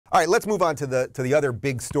All right, let's move on to the other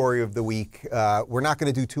big story of the week. We're not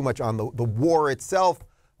going to do too much on the war itself,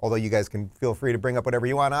 although you guys can feel free to bring up whatever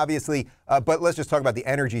you want, obviously. But let's just talk about the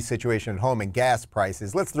energy situation at home and gas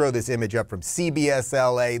prices. Let's throw this image up from CBS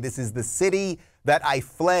LA. This is the city that I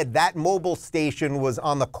fled. That mobile station was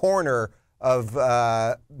on the corner of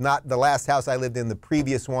not the last house I lived in, the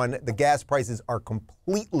previous one. The gas prices are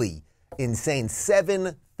completely insane.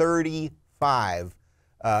 $7.35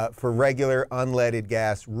 for regular unleaded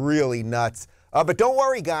gas. Really nuts. But don't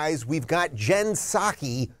worry, guys. We've got Jen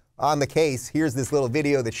Psaki on the case. Here's this little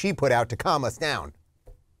video that she put out to calm us down.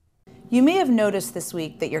 You may have noticed this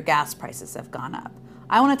week that your gas prices have gone up.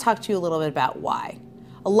 I want to talk to you a little bit about why.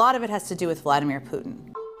 A lot of it has to do with Vladimir Putin.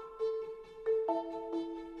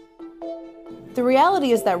 The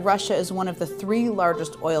reality is that Russia is one of the 3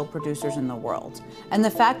 largest oil producers in the world. And the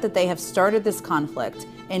fact that they have started this conflict,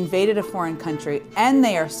 invaded a foreign country, and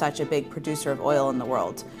they are such a big producer of oil in the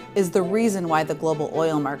world is the reason why the global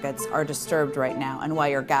oil markets are disturbed right now and why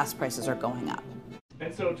your gas prices are going up.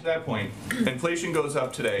 And so to that point, inflation goes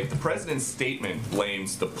up today. The president's statement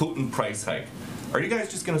blames the Putin price hike. Are you guys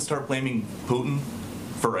just going to start blaming Putin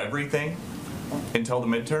for everything until the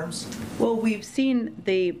midterms? Well, we've seen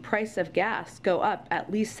the price of gas go up at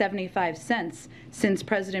least 75 cents since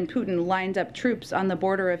President Putin lined up troops on the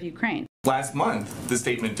border of Ukraine. Last month, the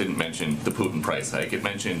statement didn't mention the Putin price hike. It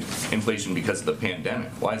mentioned inflation because of the pandemic.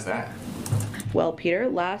 Why is that? Well, Peter,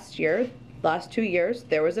 last 2 years,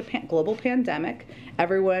 there was a global pandemic.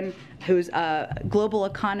 Everyone who's global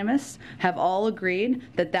economists have all agreed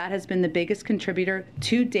that that has been the biggest contributor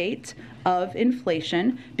to date of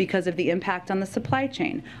inflation because of the impact on the supply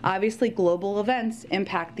chain. Obviously, global events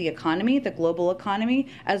impact the global economy,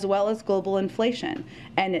 as well as global inflation.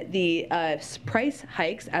 And the price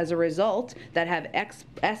hikes as a result that have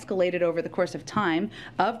escalated over the course of time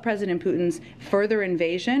of President Putin's further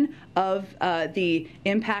invasion of the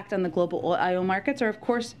impact on the global oil markets are, of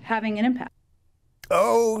course, having an impact.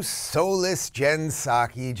 Oh, soulless Jen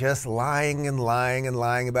Psaki, just lying and lying and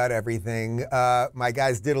lying about everything. My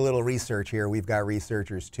guys did a little research here. We've got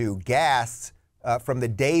researchers too. Gas, from the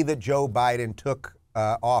day that Joe Biden took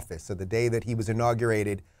office, so the day that he was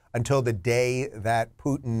inaugurated, until the day that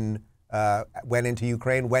Putin went into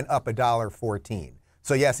Ukraine, went up $1.14.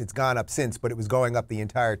 So yes, it's gone up since, but it was going up the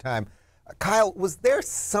entire time. Kyle, was there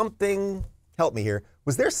something, help me here,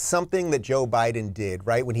 was there something that Joe Biden did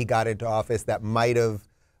right when he got into office that might have,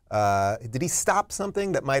 did he stop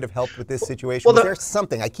something that might have helped with this situation? Well, was there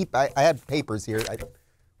something? I had papers here.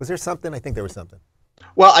 Was there something? I think there was something.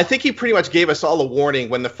 Well, I think he pretty much gave us all a warning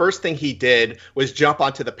when the first thing he did was jump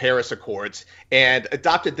onto the Paris Accords and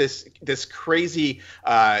adopted this crazy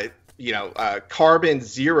carbon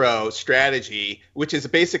zero strategy, which is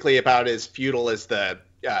basically about as futile as the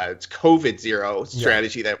it's COVID zero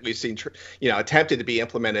strategy that we've seen, attempted to be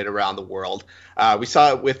implemented around the world. We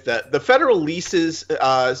saw it with the federal leases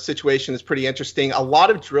situation is pretty interesting. A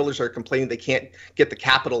lot of drillers are complaining they can't get the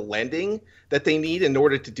capital lending that they need in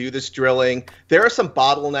order to do this drilling. There are some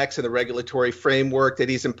bottlenecks in the regulatory framework that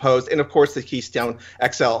he's imposed, and of course the Keystone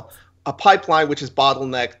XL a pipeline which is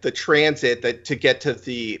bottlenecked the transit to get to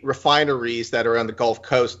the refineries that are on the Gulf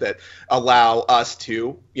Coast that allow us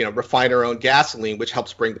to, refine our own gasoline, which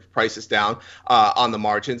helps bring the prices down on the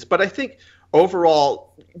margins. But I think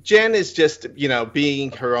overall, Jen is just,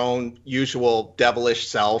 being her own usual devilish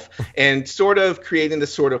self and sort of creating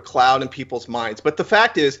this sort of cloud in people's minds. But the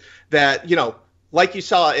fact is that, like you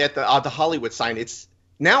saw at the Hollywood sign, it's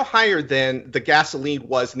now higher than the gasoline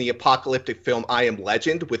was in the apocalyptic film I Am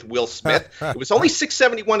Legend with Will Smith. It was only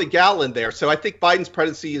 $6.71 a gallon there. So I think Biden's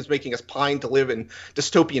presidency is making us pine to live in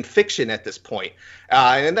dystopian fiction at this point.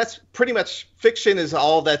 And that's pretty much, fiction is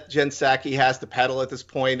all that Jen Psaki has to peddle at this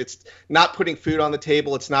point. It's not putting food on the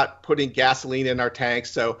table. It's not putting gasoline in our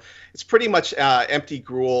tanks. So it's pretty much empty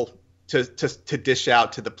gruel to dish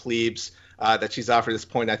out to the plebes. That she's offered at this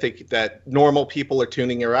point. I think that normal people are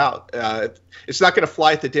tuning her out. It's not going to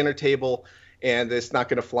fly at the dinner table, and it's not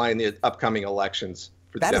going to fly in the upcoming elections.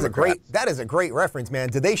 For the Democrats. That is a great reference, man.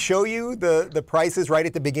 Did they show you the prices right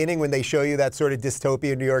at the beginning when they show you that sort of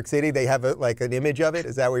dystopia in New York City? They have an image of it.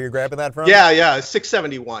 Is that where you're grabbing that from? Yeah,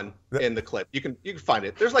 $6.71 in the clip. You can find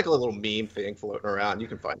it. There's like a little meme thing floating around. You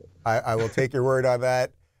can find it. I will take your word on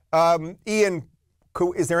that. Ian.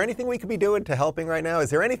 Is there anything we could be doing to helping right now? Is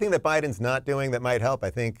there anything that Biden's not doing that might help? I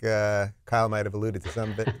think Kyle might have alluded to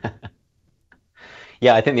some of it.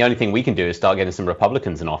 Yeah, I think the only thing we can do is start getting some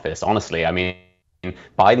Republicans in office, honestly. I mean,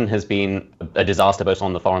 Biden has been a disaster both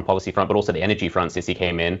on the foreign policy front, but also the energy front since he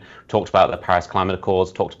came in. Talked about the Paris Climate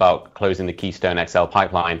Accords, talked about closing the Keystone XL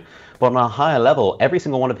pipeline. But on a higher level, every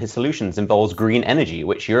single one of his solutions involves green energy,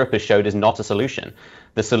 which Europe has showed is not a solution.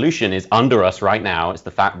 The solution is under us right now. It's the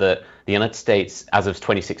fact that the United States, as of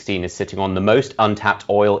 2016, is sitting on the most untapped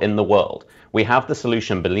oil in the world. We have the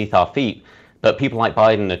solution beneath our feet, but people like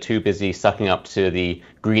Biden are too busy sucking up to the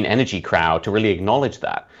green energy crowd to really acknowledge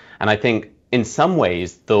that. And I think in some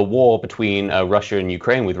ways, the war between Russia and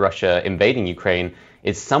Ukraine, with Russia invading Ukraine,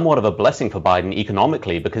 is somewhat of a blessing for Biden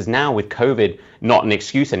economically, because now with COVID not an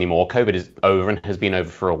excuse anymore, COVID is over and has been over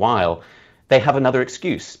for a while, they have another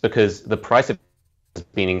excuse because the price of has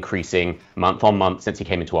been increasing month on month since he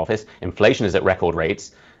came into office. Inflation is at record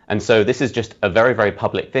rates. And so this is just a very, very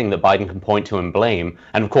public thing that Biden can point to and blame.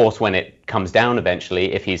 And of course, when it comes down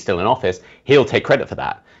eventually, if he's still in office, he'll take credit for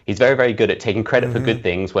that. He's very, very good at taking credit for good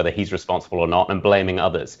things, whether he's responsible or not, and blaming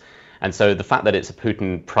others. And so the fact that it's a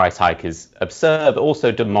Putin price hike is absurd, but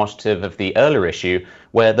also demonstrative of the earlier issue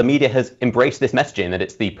where the media has embraced this messaging that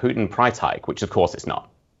it's the Putin price hike, which of course it's not.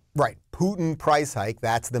 Right. Putin price hike,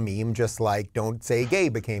 that's the meme, just like don't say gay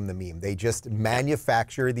became the meme. They just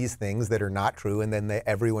manufacture these things that are not true, and then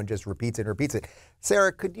everyone just repeats it and repeats it.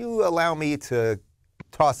 Sarah, could you allow me to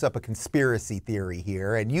toss up a conspiracy theory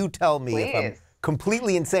here, and you tell me if I'm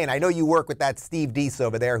completely insane? I know you work with that Steve Deese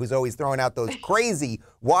over there who's always throwing out those crazy,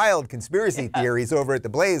 wild conspiracy theories over at the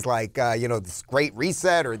Blaze, like, this Great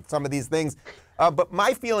Reset or some of these things. But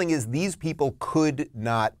my feeling is these people could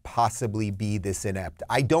not possibly be this inept.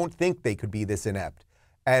 I don't think they could be this inept.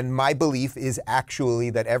 And my belief is actually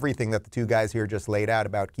that everything that the two guys here just laid out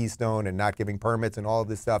about Keystone and not giving permits and all of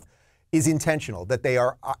this stuff is intentional, that they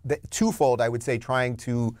are twofold, I would say, trying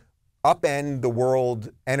to upend the world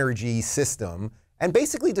energy system and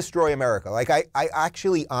basically destroy America. Like, I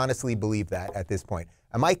actually honestly believe that at this point.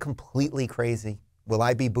 Am I completely crazy? Will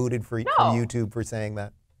I be booted from YouTube for saying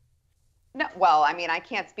that? No, well, I mean, I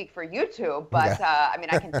can't speak for YouTube, but I mean,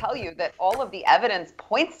 I can tell you that all of the evidence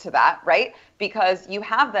points to that, right? Because you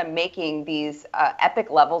have them making these epic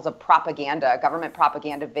levels of propaganda, government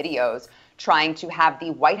propaganda videos, trying to have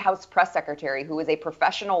the White House press secretary, who is a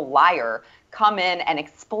professional liar, come in and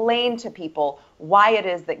explain to people why it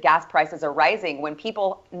is that gas prices are rising when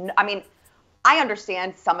people, I mean, I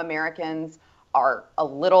understand some Americans are a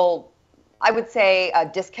little, I would say,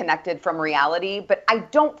 disconnected from reality, but I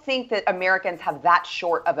don't think that Americans have that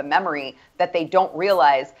short of a memory that they don't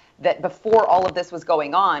realize that before all of this was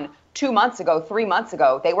going on, 2 months ago, 3 months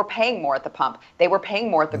ago, they were paying more at the pump. They were paying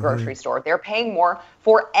more at the grocery store. They're paying more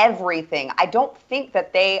for everything. I don't think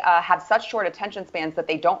that they have such short attention spans that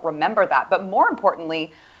they don't remember that. But more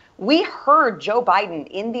importantly, we heard Joe Biden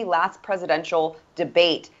in the last presidential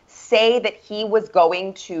debate say that he was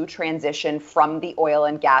going to transition from the oil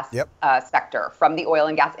and gas sector, from the oil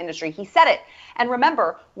and gas industry. He said it. And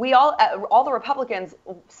remember, we all the Republicans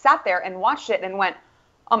sat there and watched it and went,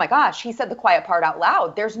 oh my gosh, he said the quiet part out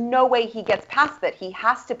loud. There's no way he gets past that. He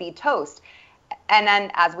has to be toast. And then,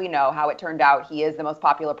 as we know how it turned out, he is the most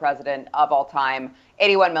popular president of all time,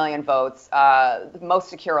 81 million votes, the most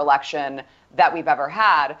secure election that we've ever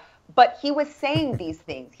had. But he was saying these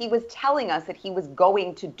things. He was telling us that he was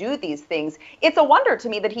going to do these things. It's a wonder to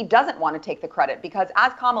me that he doesn't want to take the credit because,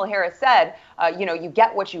 as Kamala Harris said, you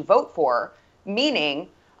get what you vote for, meaning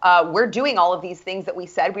we're doing all of these things that we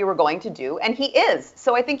said we were going to do, and he is.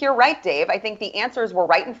 So I think you're right, Dave. I think the answers were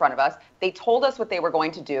right in front of us. They told us what they were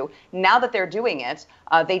going to do. Now that they're doing it,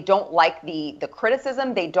 they don't like the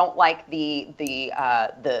criticism. They don't like the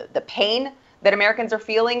pain that Americans are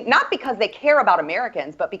feeling, not because they care about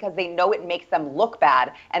Americans, but because they know it makes them look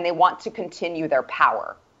bad and they want to continue their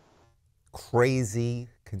power. Crazy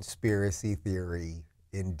conspiracy theory,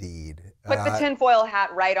 indeed. Put the tinfoil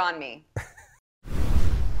hat right on me.